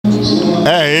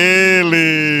É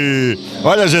ele!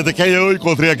 Olha, gente, quem eu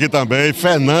encontrei aqui também,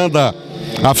 Fernanda.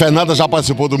 A Fernanda já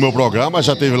participou do meu programa,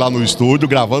 já esteve lá no estúdio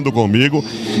gravando comigo.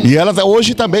 E ela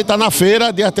hoje também está na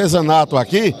feira de artesanato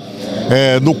aqui,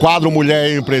 no quadro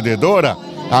Mulher Empreendedora,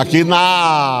 aqui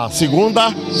na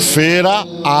segunda-feira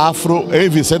AFRO em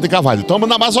Vicente Carvalho. Estamos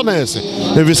na Amazonense,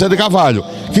 em Vicente Carvalho.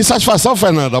 Que satisfação,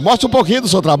 Fernanda. Mostra um pouquinho do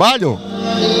seu trabalho.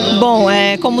 Bom,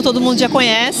 como todo mundo já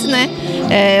conhece, né?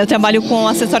 Eu trabalho com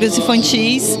acessórios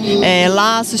infantis,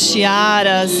 laços,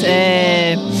 tiaras,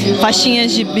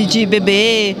 faixinhas de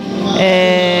bebê,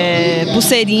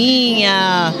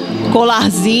 pulseirinha,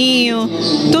 colarzinho,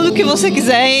 tudo que você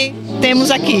quiser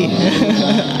temos aqui.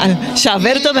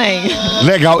 Chaveiro também.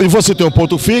 Legal. E você tem um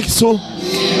ponto fixo?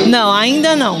 Não,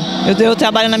 ainda não. Eu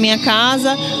trabalho na minha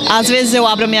casa, às vezes eu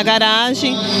abro a minha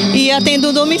garagem e atendo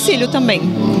o domicílio também.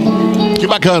 Que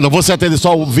bacana. Você atende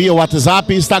só via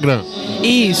WhatsApp e Instagram?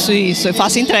 Isso. Eu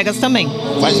faço entregas também.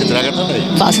 Faz entrega também?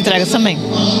 Faço entregas também.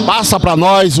 Passa para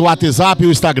nós o WhatsApp e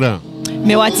o Instagram.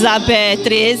 Meu WhatsApp é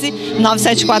 13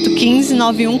 974 15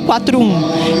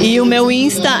 9141. E o meu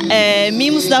Insta é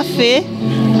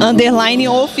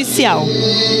mimosdafê_oficial.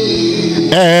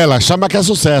 É ela, chama que é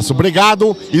sucesso.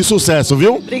 Obrigado e sucesso,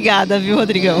 viu? Obrigada, viu,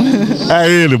 Rodrigão? É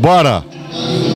ele, bora!